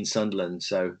in Sunderland,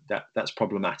 so that's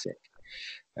problematic.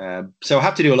 So I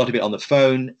have to do a lot of it on the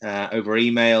phone, over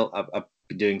email. I've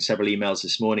been doing several emails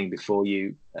this morning before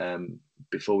we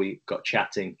got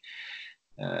chatting.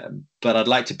 But I'd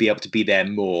like to be able to be there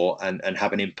more and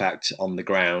have an impact on the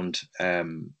ground,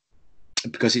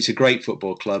 because it's a great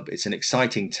football club. It's an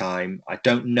exciting time. I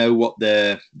don't know what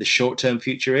the short-term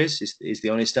future is the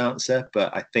honest answer,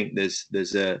 but I think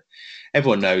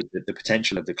everyone knows that the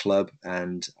potential of the club,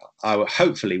 and I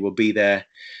hopefully will be there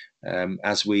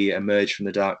as we emerge from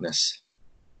the darkness.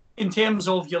 In terms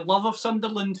of your love of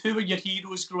Sunderland, who were your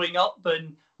heroes growing up,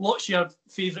 and what's your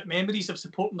favourite memories of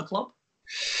supporting the club?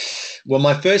 Well,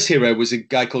 my first hero was a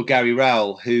guy called Gary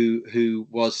Rowell, who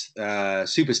was a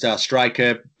superstar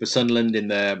striker for Sunderland in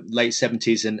the late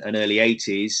 70s and early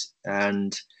 80s.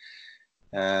 And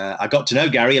I got to know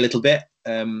Gary a little bit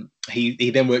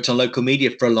he then worked on local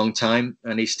media for a long time,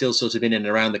 and he's still sort of in and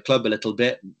around the club a little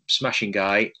bit. Smashing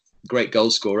guy, great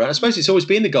goal scorer. I suppose it's always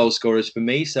been the goal scorers for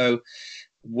me. So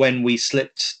when we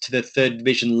slipped to the third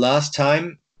division last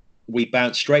time, we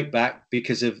bounced straight back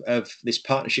because of this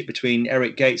partnership between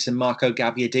Eric Gates and Marco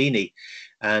Gabbiadini.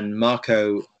 And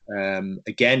Marco,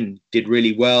 again, did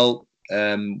really well,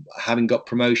 having got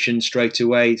promotion straight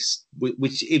away.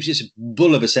 Which it was just a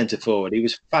bull of a centre forward. He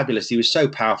was fabulous. He was so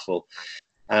powerful.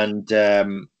 And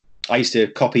I used to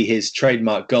copy his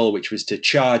trademark goal, which was to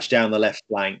charge down the left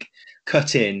flank,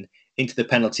 cut into the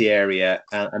penalty area,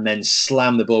 and then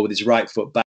slam the ball with his right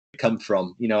foot back to come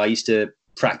from. You know, I used to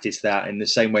practice that in the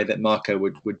same way that Marco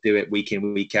would do it week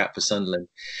in, week out for Sunderland.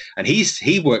 And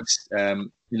he works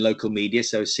in local media,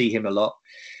 so I see him a lot.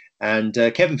 And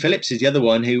Kevin Phillips is the other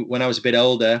one who, when I was a bit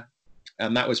older,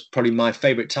 and that was probably my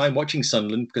favourite time watching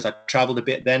Sunderland, because I travelled a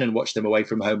bit then and watched them away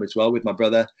from home as well with my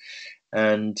brother.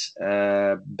 And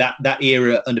that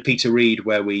era under Peter Reid,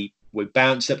 where we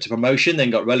bounced up to promotion, then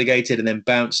got relegated, and then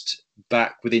bounced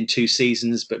back within 2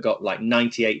 seasons, but got like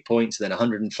 98 points, then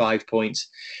 105 points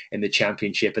in the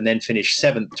Championship, and then finished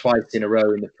 7th twice in a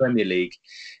row in the Premier League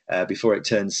before it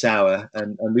turned sour.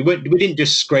 And we didn't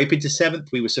just scrape into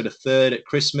 7th. We were sort of 3rd at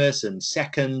Christmas and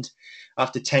 2nd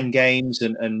after 10 games,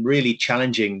 and really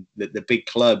challenging the big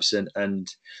clubs.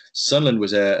 And Sunderland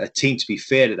was a team to be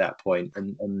feared at that point.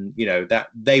 And you know, that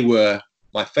they were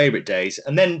my favourite days.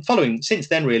 And then since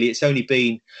then, really, it's only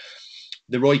been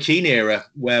the Roy Keane era,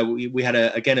 where we had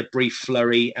a brief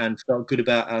flurry and felt good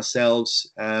about ourselves.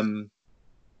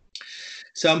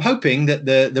 So I'm hoping that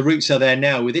the roots are there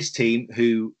now with this team,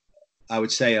 who I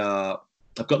would say have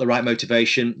got the right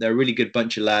motivation. They're a really good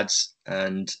bunch of lads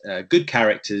and good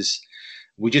characters.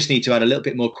 We just need to add a little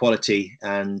bit more quality,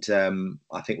 and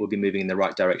I think we'll be moving in the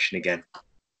right direction again.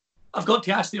 I've got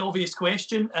to ask the obvious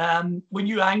question. When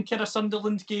you anchor a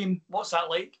Sunderland game, what's that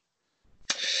like?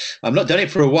 I've not done it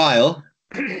for a while.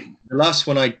 The last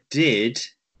one I did,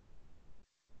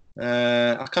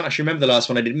 I can't actually remember the last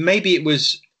one I did.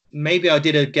 Maybe I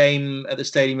did a game at the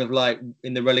Stadium of Light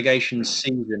in the relegation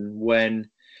season when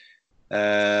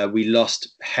we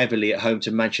lost heavily at home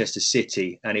to Manchester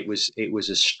City, and it was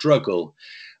a struggle.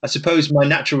 I suppose my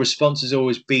natural response was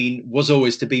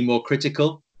always to be more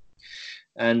critical,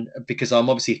 and because I'm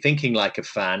obviously thinking like a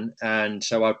fan, and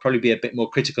so I'd probably be a bit more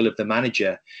critical of the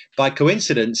manager. By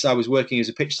coincidence, I was working as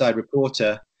a pitchside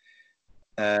reporter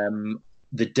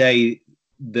the day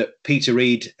that Peter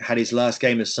Reid had his last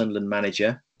game as Sunderland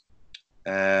manager,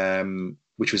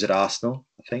 which was at Arsenal,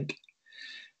 I think.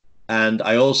 And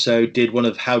I also did one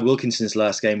of Howard Wilkinson's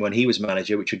last game when he was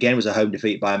manager, which again was a home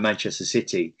defeat by Manchester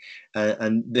City.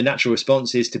 And the natural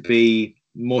response is to be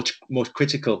more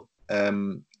critical,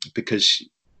 because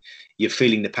you're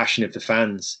feeling the passion of the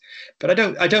fans. But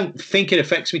I don't think it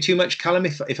affects me too much, Callum,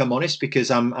 if I'm honest, because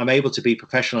I'm able to be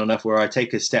professional enough where I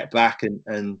take a step back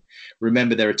and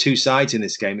remember there are 2 sides in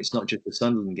this game. It's not just the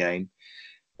Sunderland game.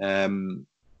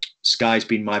 Sky's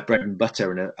been my bread and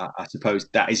butter, and I suppose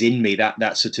that is in me,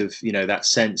 that sort of, you know, that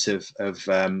sense of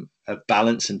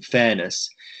balance and fairness.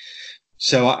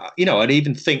 So I'd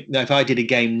even think that if I did a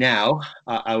game now,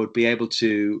 I would be able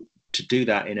to do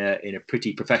that in a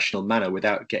pretty professional manner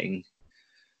without getting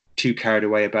too carried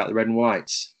away about the red and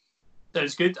whites.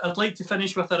 Sounds good. I'd like to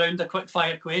finish with a round of quick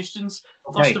fire questions.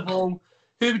 Okay. First of all,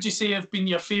 who would you say have been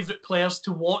your favourite players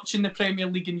to watch in the Premier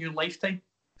League in your lifetime?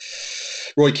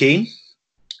 Roy Keane,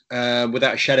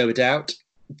 without a shadow of a doubt.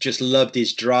 Just loved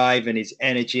his drive and his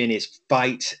energy and his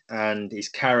fight and his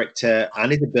character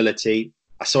and his ability.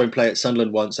 I saw him play at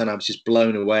Sunderland once, and I was just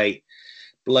blown away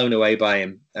by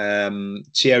him.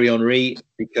 Thierry Henry,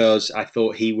 because I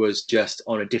thought he was just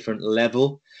on a different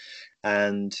level,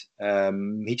 and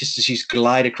he just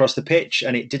glide across the pitch,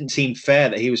 and it didn't seem fair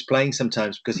that he was playing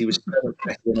sometimes because he was so much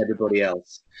better than everybody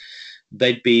else.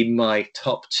 They'd be my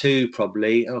top 2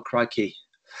 probably. Oh, crikey.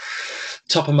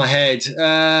 Top of my head.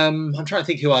 I'm trying to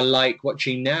think who I like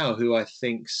watching now, who I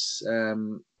think's a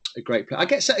great player. I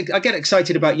get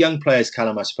excited about young players,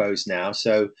 Callum, I suppose now.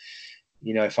 So,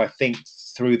 you know, if I think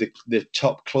through the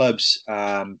top clubs,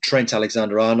 Trent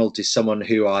Alexander-Arnold is someone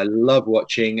who I love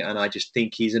watching, and I just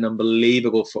think he's an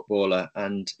unbelievable footballer,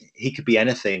 and he could be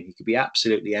anything. He could be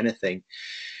absolutely anything.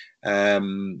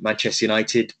 Manchester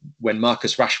United, when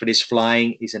Marcus Rashford is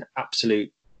flying, he's an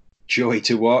absolute joy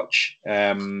to watch.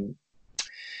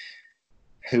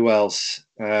 Who else?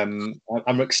 I'm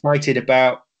excited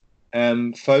about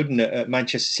Foden at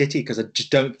Manchester City, because I just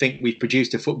don't think we've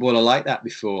produced a footballer like that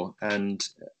before, and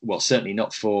well, certainly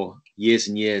not for years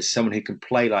and years. Someone who can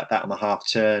play like that on the half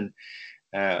turn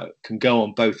can go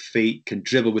on both feet, can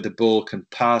dribble with the ball, can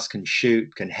pass, can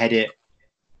shoot, can head it,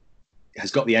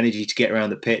 has got the energy to get around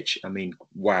the pitch. I mean,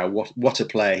 wow, what a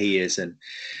player he is. And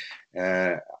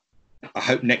I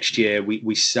hope next year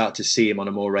we start to see him on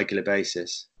a more regular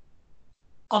basis.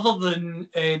 Other than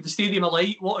the Stadium of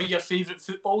Light, what are your favourite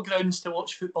football grounds to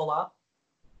watch football at?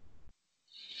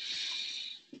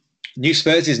 New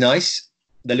Spurs is nice.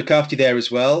 They look after you there as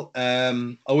well.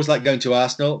 I always like going to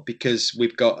Arsenal because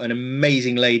we've got an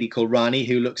amazing lady called Rani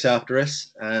who looks after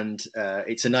us, and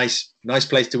it's a nice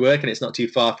place to work, and it's not too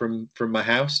far from my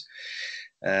house.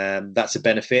 That's a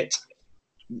benefit.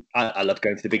 I love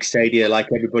going to the big stadia like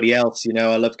everybody else. You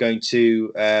know, I love going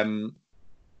to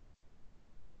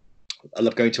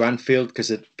Anfield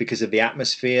because of the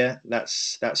atmosphere.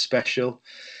 That's special.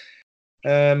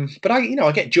 But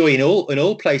I get joy in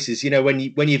all places. You know, when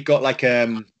you've got like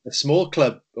a small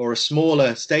club or a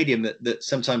smaller stadium that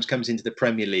sometimes comes into the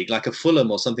Premier League, like a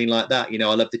Fulham or something like that. You know,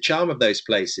 I love the charm of those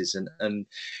places and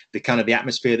the kind of the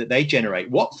atmosphere that they generate.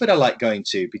 Watford I like going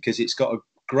to because it's got a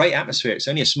great atmosphere. It's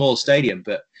only a small stadium,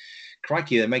 but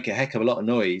crikey, they make a heck of a lot of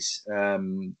noise.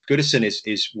 Goodison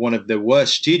is one of the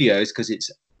worst studios because it's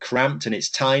cramped and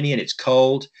it's tiny and it's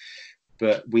cold.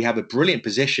 But we have a brilliant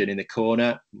position in the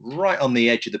corner, right on the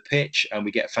edge of the pitch, and we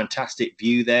get a fantastic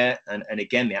view there. And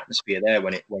again, the atmosphere there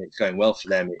when it's going well for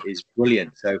them is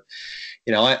brilliant. So,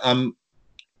 you know,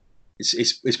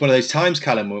 it's one of those times,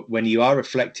 Callum, when you are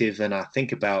reflective, and I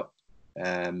think about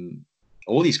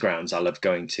all these grounds I love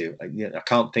going to. I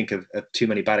can't think of too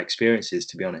many bad experiences,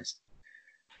 to be honest.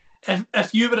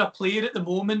 If you were a player at the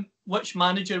moment, which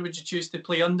manager would you choose to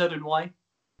play under and why?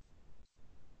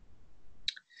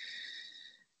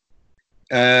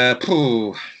 I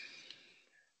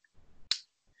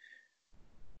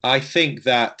think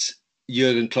that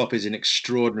Jurgen Klopp is an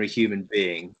extraordinary human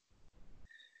being,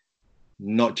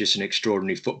 not just an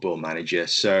extraordinary football manager.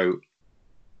 So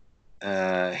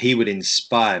he would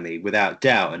inspire me without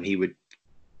doubt, and he would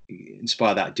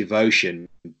inspire that devotion.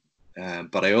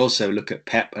 But I also look at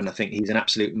Pep, and I think he's an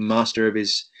absolute master of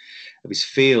his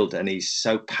field, and he's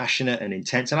so passionate and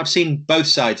intense. And I've seen both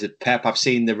sides of Pep. I've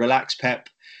seen the relaxed Pep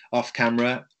off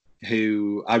camera,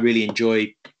 who I really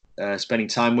enjoy spending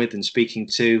time with and speaking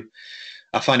to.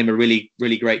 I find him a really,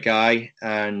 really great guy.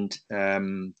 And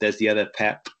there's the other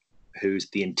Pep, who's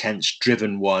the intense,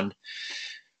 driven one.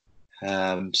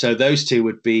 So those two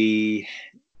would be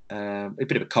a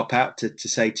bit of a cop-out to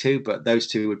say two, but those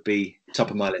two would be top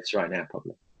of my list right now,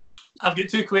 probably. I've got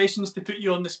two questions to put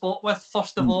you on the spot with.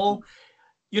 First of all,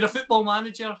 you're a football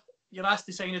manager. You're asked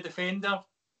to sign a defender.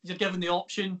 You're given the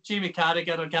option, Jamie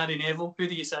Carragher or Gary Neville. Who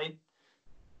do you sign?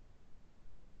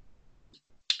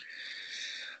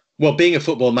 Well, being a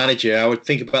football manager, I would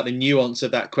think about the nuance of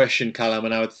that question, Callum,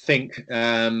 and I would think,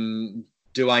 I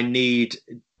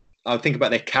would think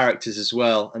about their characters as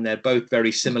well, and they're both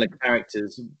very similar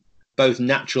characters, both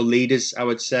natural leaders, I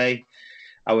would say.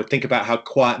 I would think about how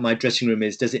quiet my dressing room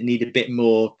is. Does it need a bit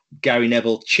more Gary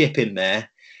Neville chip in there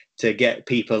to get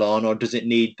people on, or does it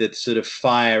need the sort of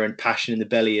fire and passion in the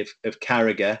belly of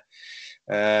Carragher?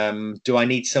 Do I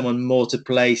need someone more to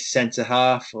play centre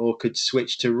half, or could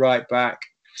switch to right back?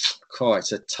 Oh,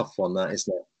 it's a tough one, that,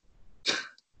 isn't it?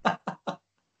 I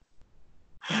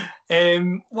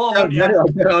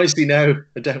don't honestly know.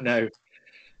 I don't know.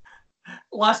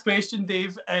 Last question,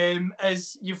 Dave,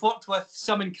 is you've worked with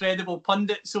some incredible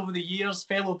pundits over the years,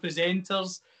 fellow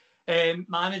presenters,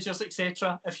 managers,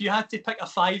 etc. If you had to pick a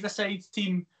five-a-side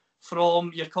team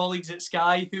from your colleagues at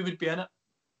Sky, who would be in it?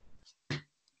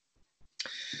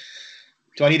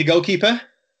 Do I need a goalkeeper?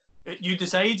 You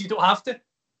decide. You don't have to.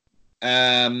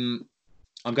 I'm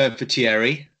going for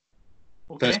Thierry.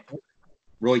 Okay. First,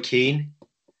 Roy Keane.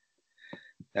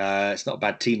 It's not a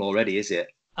bad team already, is it?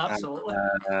 Absolutely.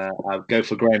 I'll go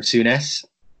for Graham Souness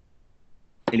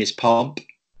in his pomp.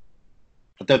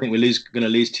 I don't think we're going to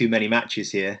lose too many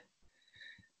matches here.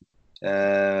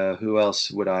 Who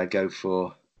else would I go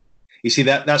for? You see,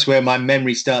 that's where my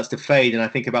memory starts to fade, and I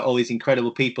think about all these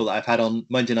incredible people that I've had on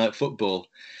Monday Night Football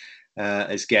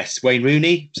as guests. Wayne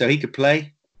Rooney, so he could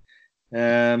play.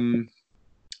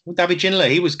 David Ginola,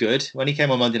 he was good when he came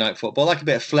on Monday Night Football. I like a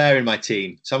bit of flair in my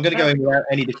team. So I'm going to go in without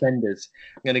any defenders.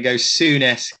 I'm going to go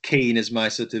Souness, Keane as my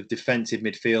sort of defensive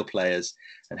midfield players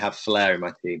and have flair in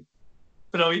my team.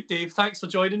 Brilliant, Dave. Thanks for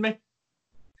joining me.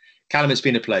 Callum, it's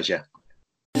been a pleasure.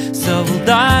 So we'll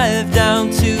dive down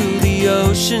to the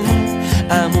ocean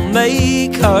and we'll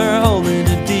make our home in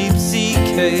a deep sea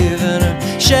cave, and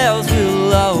our shells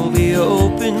will all be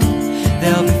open.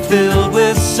 They'll be filled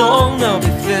with song, they'll be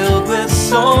filled with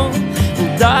song.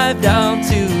 We'll dive down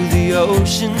to the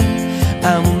ocean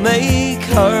and we'll make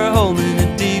our